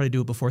 used to try to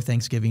do it before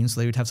Thanksgiving, so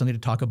they would have something to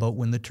talk about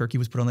when the turkey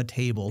was put on the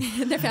table.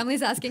 Their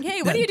family's asking,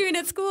 "Hey, what are you doing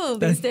at school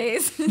these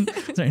days?"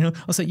 So,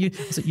 I'll say,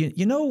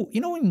 you know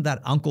when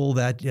that uncle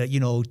that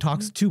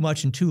talks too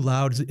much and too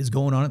loud is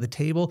going on at the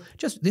table.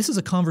 This is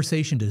a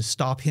conversation to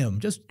stop him.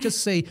 Just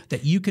say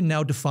that you can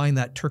now define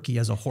that turkey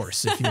as a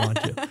horse if you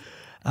want to.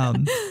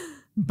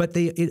 But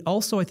it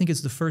also, I think,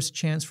 is the first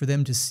chance for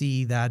them to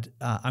see that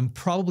I'm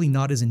probably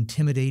not as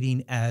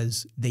intimidating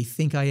as they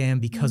think I am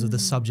because of the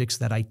subjects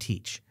that I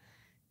teach.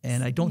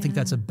 And I don't think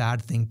that's a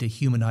bad thing to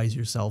humanize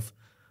yourself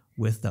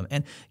with them.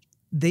 And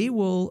I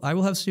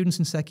will have students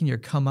in second year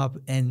come up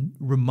and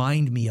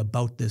remind me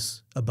about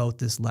this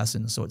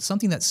lesson. So it's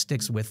something that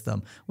sticks with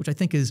them, which I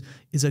think is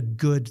a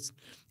good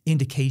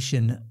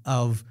indication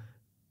of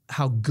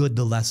how good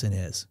the lesson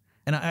is.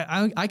 And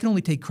I can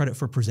only take credit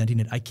for presenting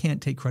it. I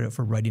can't take credit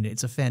for writing it.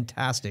 It's a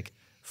fantastic,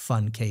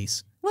 fun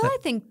case. Well, I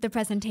think the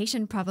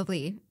presentation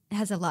probably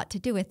has a lot to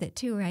do with it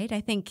too, right?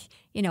 I think,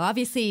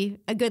 obviously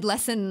a good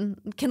lesson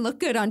can look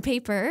good on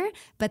paper,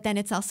 but then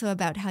it's also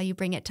about how you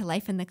bring it to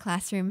life in the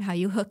classroom, how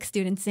you hook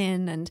students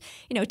in. And,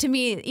 to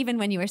me, even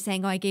when you were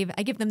saying, I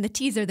give them the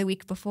teaser the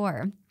week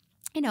before,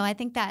 I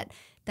think that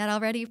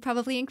already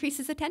probably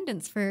increases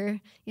attendance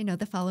for,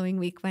 the following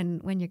week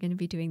when you're going to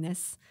be doing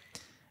this.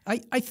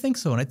 I think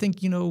so. And I think,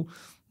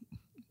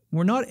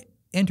 we're not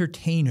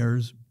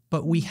entertainers,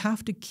 but we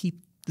have to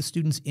keep the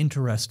students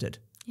interested.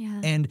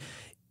 Yeah. And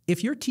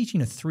if you're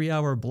teaching a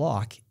 3-hour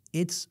block,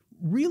 it's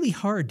really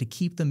hard to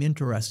keep them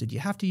interested. You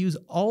have to use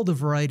all the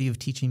variety of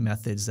teaching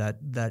methods that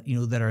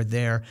are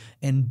there,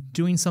 and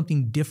doing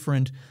something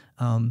different,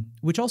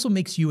 which also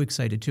makes you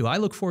excited too. I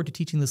look forward to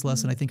teaching this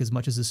lesson, I think, as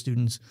much as the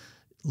students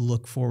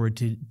look forward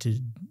to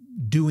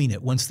doing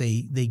it once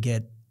they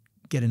get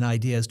an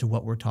idea as to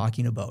what we're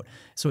talking about.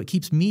 So it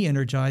keeps me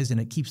energized and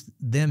it keeps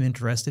them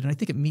interested. And I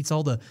think it meets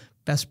all the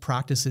best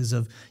practices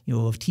of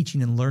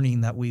teaching and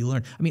learning that we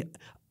learn. I mean,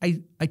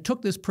 I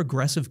took this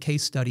progressive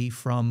case study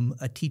from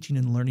a teaching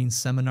and learning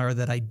seminar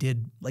that I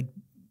did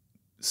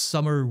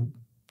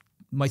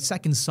my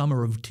second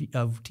summer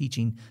of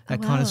teaching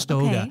at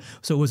Conestoga. Okay.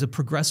 So it was a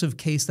progressive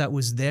case that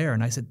was there.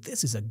 And I said,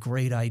 this is a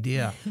great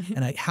idea.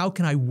 And how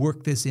can I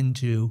work this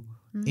into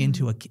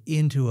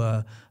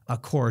a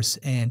course?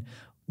 And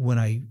when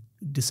I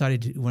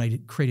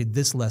created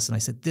this lesson, I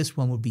said this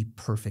one would be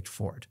perfect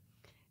for it.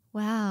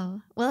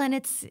 Wow. Well, and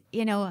it's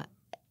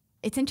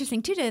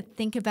interesting too to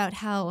think about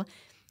how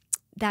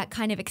that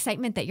kind of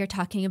excitement that you're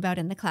talking about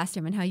in the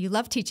classroom and how you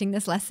love teaching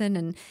this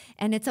lesson,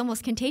 and it's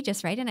almost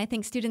contagious, right? And I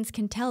think students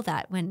can tell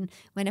that when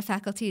a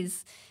faculty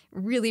is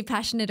really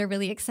passionate or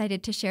really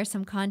excited to share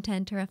some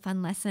content or a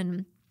fun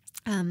lesson,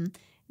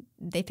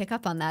 they pick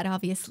up on that,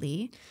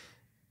 obviously.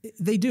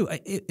 They do.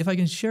 If I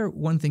can share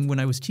one thing, when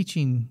I was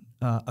teaching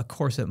a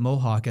course at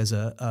Mohawk as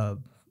a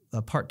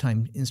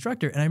part-time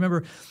instructor, and I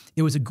remember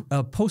it was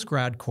a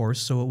post-grad course,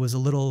 so it was a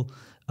little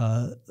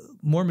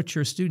more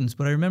mature students.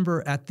 But I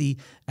remember at the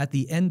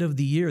end of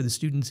the year, the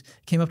students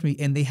came up to me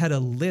and they had a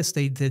list.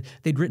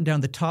 They'd written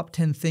down the top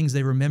 10 things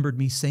they remembered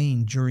me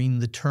saying during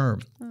the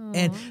term. Aww.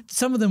 And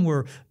some of them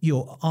were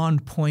on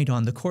point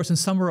on the course, and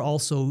some were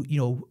also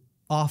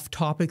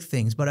off-topic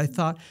things. But I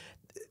thought,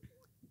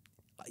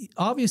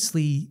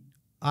 obviously,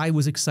 I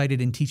was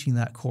excited in teaching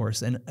that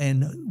course, and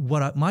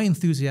my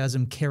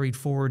enthusiasm carried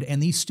forward,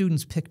 and these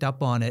students picked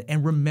up on it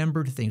and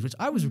remembered things, which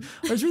I was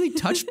really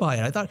touched by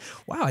it. I thought,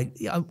 wow, I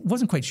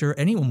wasn't quite sure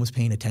anyone was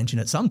paying attention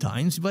at some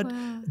times, but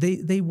wow.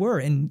 They were,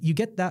 and you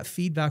get that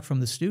feedback from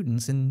the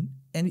students, and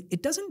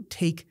it doesn't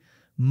take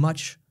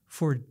much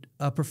for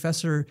a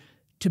professor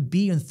to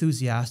be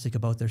enthusiastic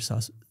about their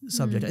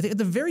subject. I think at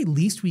the very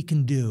least we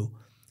can do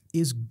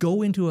is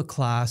go into a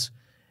class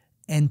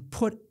and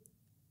put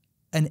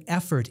an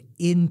effort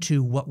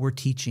into what we're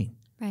teaching.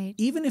 Right.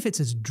 Even if it's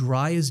as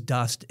dry as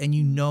dust, and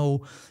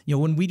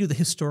when we do the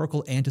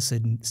historical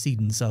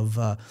antecedents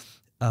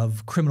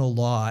of criminal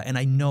law, and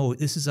I know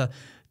this is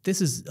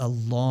a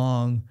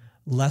long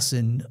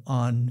lesson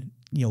on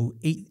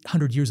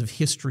 800 years of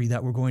history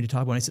that we're going to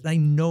talk about. And I said, I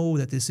know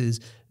that this is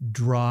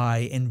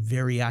dry and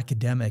very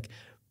academic,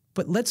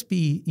 but let's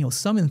be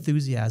some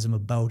enthusiasm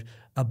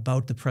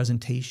about the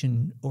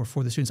presentation or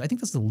for the students. I think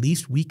that's the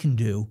least we can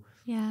do.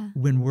 Yeah.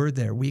 When we're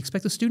there. We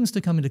expect the students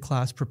to come into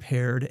class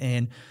prepared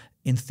and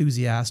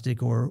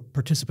enthusiastic or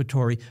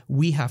participatory.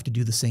 We have to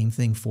do the same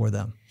thing for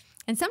them.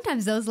 And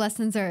sometimes those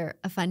lessons are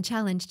a fun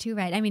challenge too,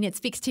 right? I mean, it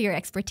speaks to your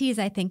expertise,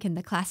 I think, in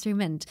the classroom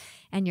and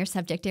your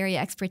subject area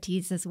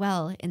expertise as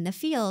well in the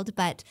field.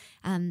 But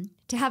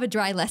to have a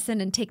dry lesson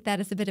and take that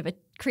as a bit of a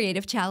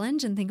creative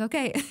challenge and think,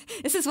 okay,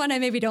 this is one I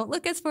maybe don't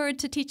look as forward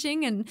to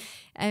teaching, and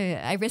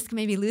I risk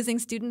maybe losing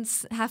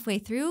students halfway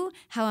through.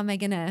 How am I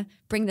going to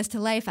bring this to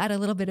life, add a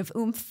little bit of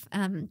oomph?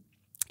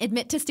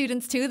 Admit to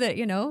students too that,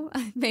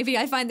 maybe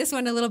I find this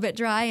one a little bit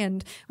dry,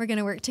 and we're going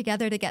to work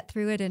together to get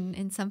through it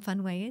in some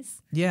fun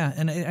ways. Yeah.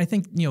 And I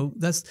think,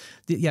 that's,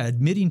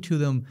 admitting to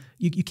them,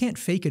 you can't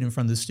fake it in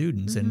front of the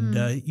students. Mm-hmm.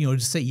 And,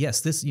 to say,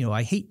 yes, this,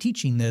 I hate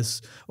teaching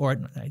this,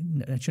 or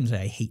I shouldn't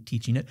say I hate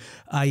teaching it.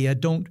 I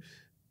don't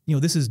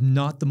this is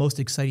not the most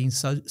exciting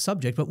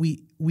subject, but we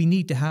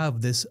need to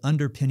have this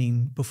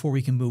underpinning before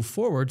we can move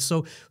forward.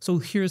 So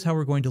here's how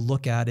we're going to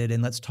look at it,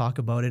 and let's talk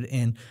about it.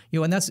 And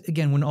and that's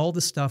again when all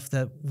the stuff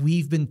that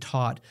we've been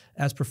taught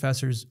as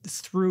professors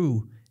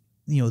through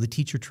the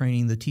teacher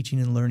training, the teaching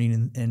and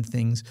learning and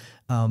things.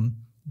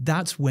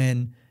 That's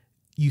when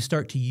you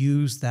start to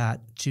use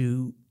that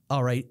to,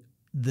 all right,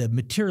 the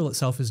material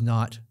itself is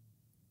not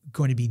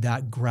going to be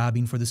that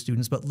grabbing for the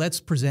students, but let's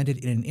present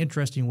it in an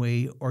interesting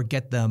way or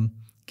get them.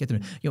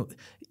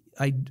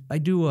 I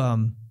do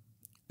a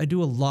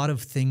lot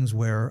of things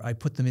where I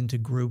put them into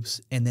groups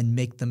and then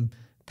make them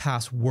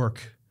pass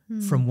work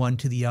from one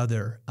to the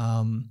other.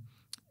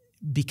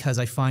 Because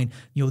I find,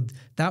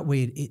 that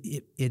way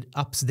it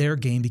ups their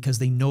game because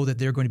they know that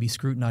they're going to be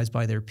scrutinized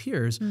by their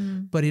peers,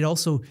 but it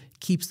also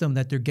keeps them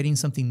that they're getting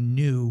something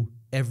new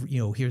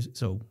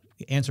so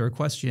answer a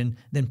question,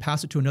 then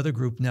pass it to another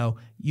group. Now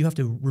you have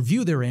to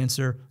review their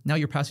answer. Now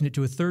you're passing it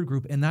to a third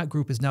group, and that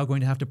group is now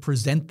going to have to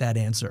present that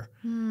answer.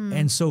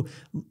 And so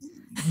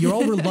you're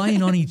all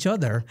relying on each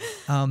other,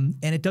 and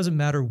it doesn't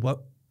matter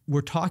what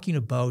we're talking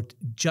about,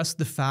 just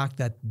the fact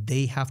that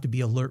they have to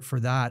be alert for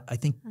that, I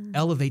think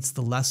elevates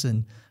the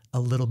lesson a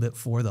little bit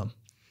for them.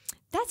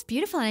 That's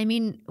beautiful. And I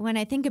mean, when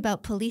I think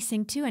about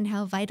policing too and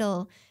how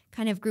vital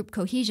kind of group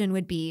cohesion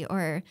would be,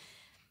 or,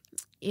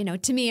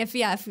 to me,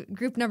 if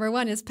group number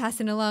one is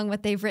passing along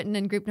what they've written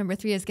and group number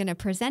three is going to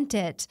present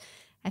it,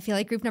 I feel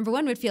like group number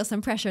one would feel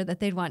some pressure that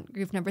they'd want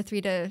group number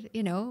three to,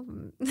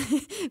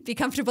 be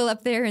comfortable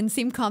up there and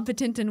seem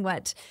competent in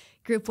what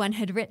group one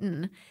had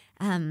written.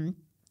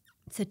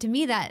 So to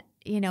me that,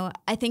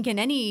 I think in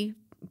any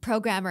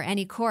program or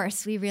any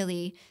course, we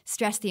really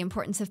stress the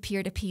importance of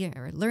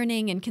peer-to-peer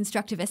learning and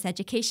constructivist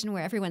education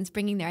where everyone's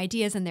bringing their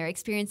ideas and their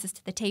experiences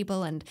to the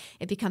table and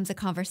it becomes a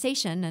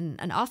conversation and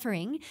an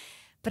offering.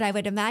 But I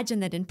would imagine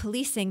that in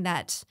policing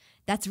that's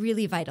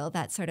really vital,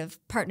 that sort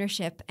of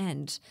partnership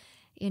and,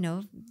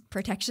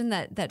 protection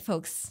that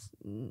folks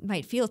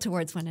might feel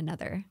towards one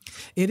another.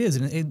 It is.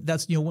 And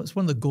that's, one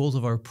of the goals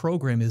of our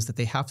program is that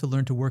they have to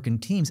learn to work in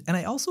teams. And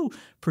I also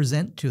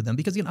present to them,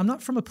 because again, I'm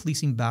not from a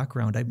policing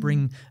background. I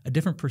bring a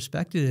different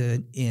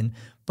perspective in,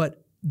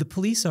 but the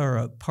police are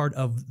a part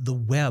of the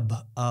web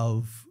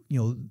of,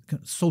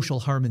 social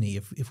harmony,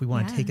 if we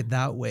want to take it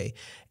that way.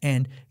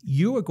 And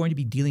you are going to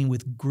be dealing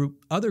with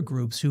other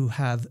groups who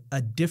have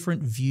a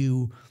different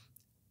view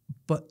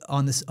but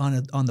on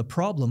the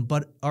problem,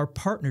 but are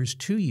partners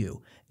to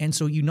you. And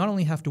so you not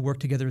only have to work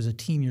together as a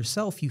team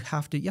yourself, you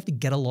have to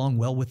get along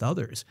well with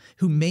others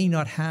who may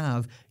not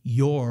have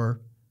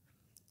your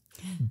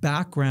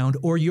background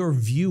or your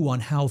view on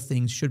how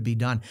things should be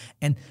done.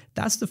 And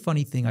that's the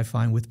funny thing I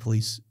find with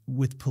police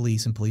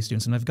and police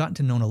students. And I've gotten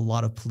to know a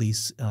lot of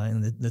police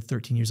in the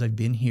 13 years I've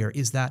been here,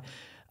 is that,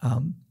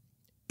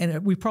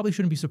 and we probably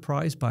shouldn't be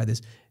surprised by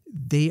this,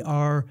 they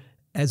are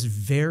as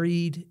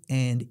varied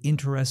and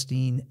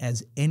interesting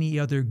as any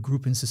other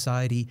group in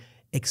society,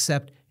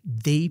 except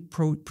they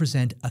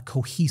present a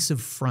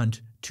cohesive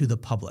front to the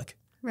public.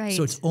 Right.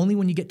 So it's only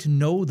when you get to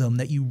know them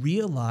that you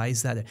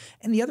realize that.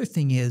 And the other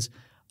thing is,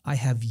 I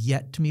have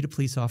yet to meet a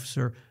police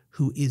officer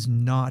who is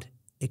not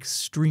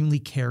extremely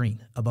caring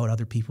about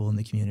other people in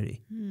the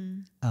community.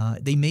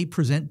 They may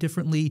present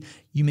differently.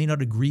 You may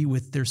not agree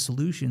with their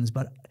solutions,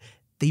 but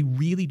they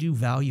really do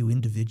value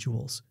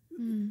individuals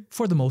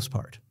for the most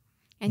part.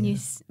 And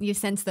you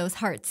sense those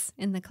hearts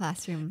in the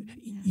classroom.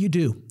 You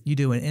do.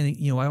 And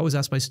I always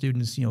ask my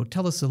students,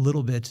 tell us a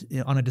little bit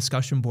on a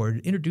discussion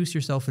board, introduce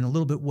yourself and a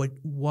little bit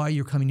why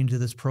you're coming into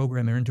this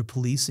program or into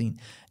policing.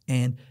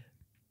 And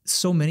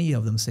so many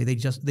of them say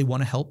they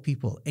want to help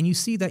people. And you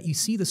see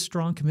the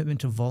strong commitment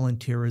to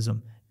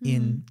volunteerism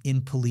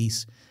in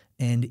police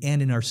and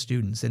in our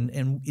students.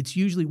 And it's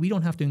usually, we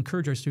don't have to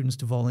encourage our students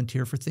to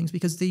volunteer for things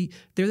because they're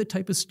the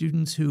type of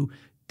students who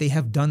they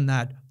have done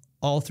that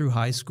all through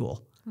high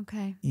school.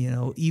 Okay.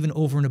 Even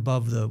over and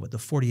above the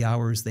 40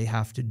 hours they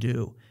have to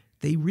do.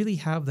 They really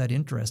have that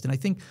interest. And I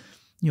think,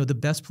 the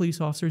best police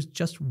officers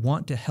just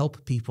want to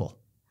help people.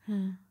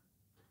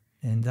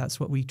 And that's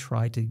what we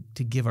try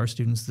to give our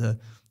students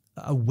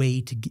a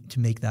way to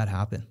make that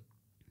happen.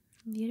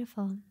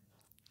 Beautiful.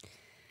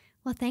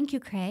 Well, thank you,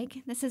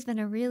 Craig. This has been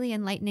a really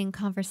enlightening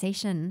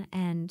conversation,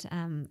 and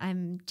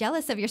I'm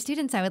jealous of your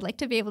students. I would like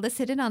to be able to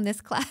sit in on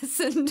this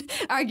class and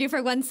argue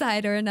for one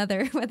side or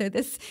another, whether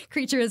this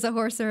creature is a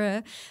horse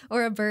or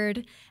a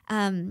bird.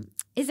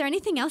 Is there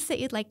anything else that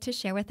you'd like to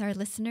share with our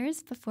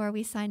listeners before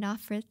we sign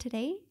off for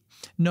today?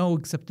 No,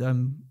 except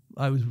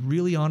I was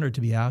really honored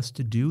to be asked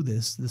to do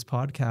this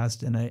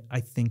podcast, and I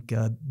think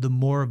the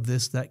more of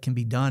this that can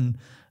be done,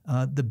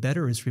 the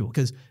better is for people,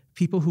 because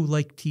people who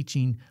like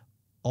teaching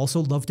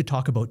also love to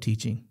talk about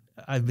teaching.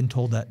 I've been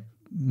told that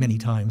many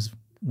times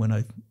when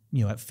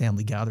at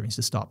family gatherings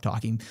to stop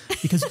talking,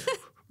 because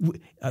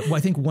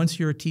I think once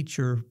you're a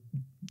teacher,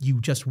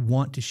 you just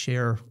want to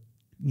share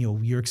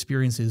your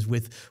experiences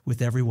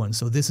with everyone.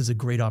 So this is a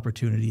great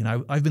opportunity,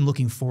 and I've been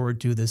looking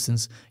forward to this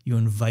since you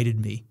invited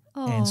me.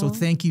 And so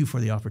thank you for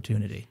the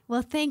opportunity.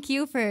 Well, thank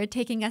you for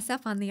taking us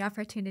up on the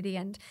opportunity.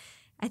 And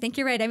I think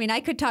you're right. I mean, I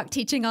could talk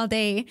teaching all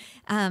day.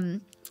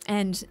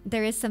 And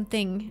there is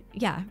something,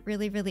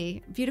 really,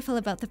 really beautiful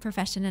about the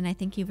profession. And I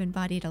think you've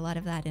embodied a lot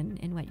of that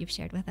in what you've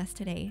shared with us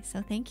today.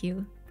 So thank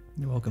you.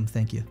 You're welcome.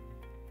 Thank you.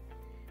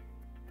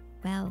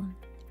 Well,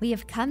 we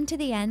have come to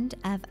the end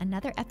of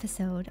another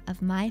episode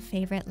of My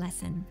Favorite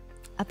Lesson,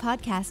 a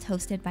podcast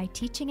hosted by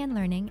Teaching and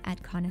Learning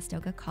at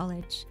Conestoga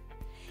College.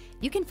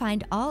 You can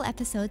find all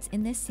episodes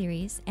in this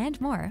series and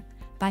more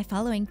by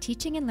following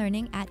Teaching and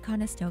Learning at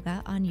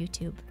Conestoga on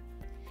YouTube.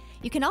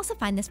 You can also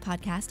find this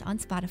podcast on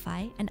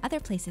Spotify and other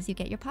places you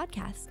get your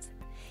podcasts.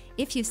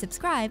 If you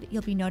subscribe,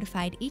 you'll be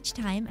notified each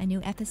time a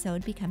new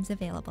episode becomes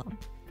available.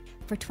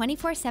 For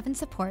 24/7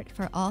 support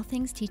for all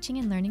things teaching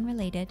and learning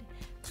related,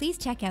 please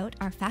check out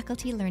our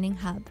faculty learning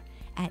hub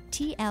at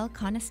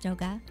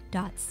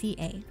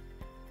tlconestoga.ca.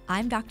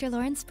 I'm Dr.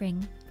 Lauren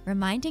Spring,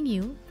 reminding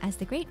you, as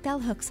the great bell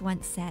hooks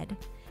once said,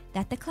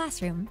 that the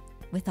classroom,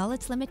 with all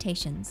its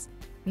limitations,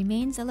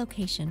 remains a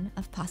location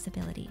of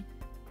possibility.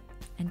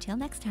 Until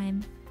next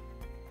time.